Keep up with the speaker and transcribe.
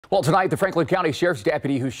Well, tonight, the Franklin County Sheriff's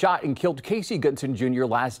deputy who shot and killed Casey Goodson Jr.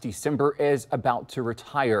 last December is about to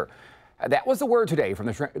retire. That was the word today from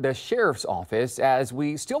the sheriff's office as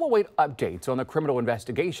we still await updates on the criminal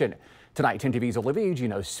investigation. Tonight, 10 TV's Olivia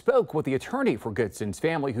Eugenio spoke with the attorney for Goodson's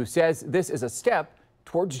family, who says this is a step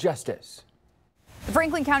towards justice. The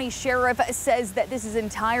Franklin County Sheriff says that this is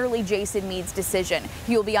entirely Jason Meade's decision.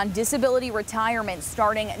 He will be on disability retirement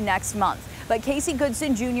starting next month. But Casey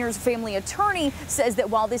Goodson Jr.'s family attorney says that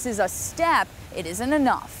while this is a step, it isn't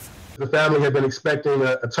enough. The family had been expecting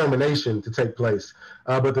a termination to take place,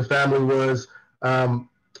 but the family was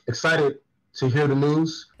excited to hear the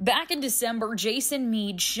news. Back in December, Jason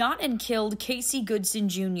Meade shot and killed Casey Goodson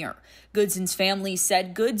Jr. Goodson's family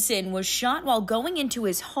said Goodson was shot while going into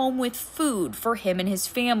his home with food for him and his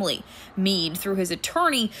family. Meade, through his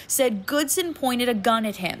attorney, said Goodson pointed a gun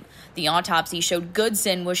at him. The autopsy showed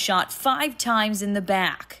Goodson was shot 5 times in the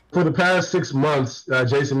back. For the past 6 months,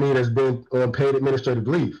 Jason Meade has been on paid administrative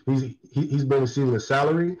leave. He's been receiving a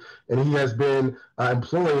salary, and he has been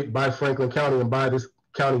employed by Franklin County and by this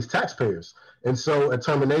county's taxpayers. And so a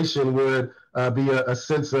termination would be a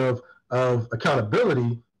sense of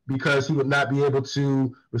accountability, because he would not be able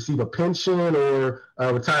to receive a pension or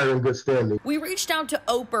retire in good standing. We reached out to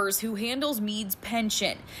Opers, who handles Meade's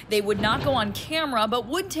pension. They would not go on camera, but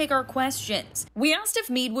would take our questions. We asked if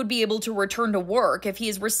Meade would be able to return to work if he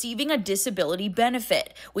is receiving a disability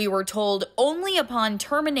benefit. We were told only upon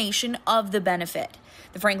termination of the benefit.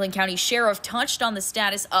 The Franklin County Sheriff touched on the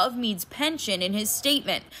status of Meade's pension in his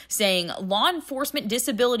statement, saying law enforcement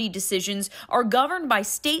disability decisions are governed by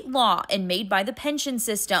state law and made by the pension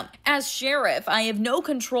system. As sheriff, I have no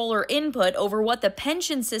control or input over what the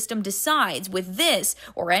pension system decides with this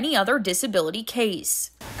or any other disability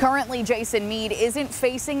case. Currently, Jason Meade isn't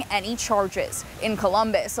facing any charges. In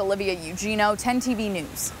Columbus, Olivia Eugenio, 10 TV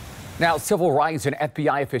News. Now, civil rights and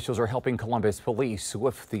FBI officials are helping Columbus police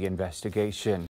with the investigation.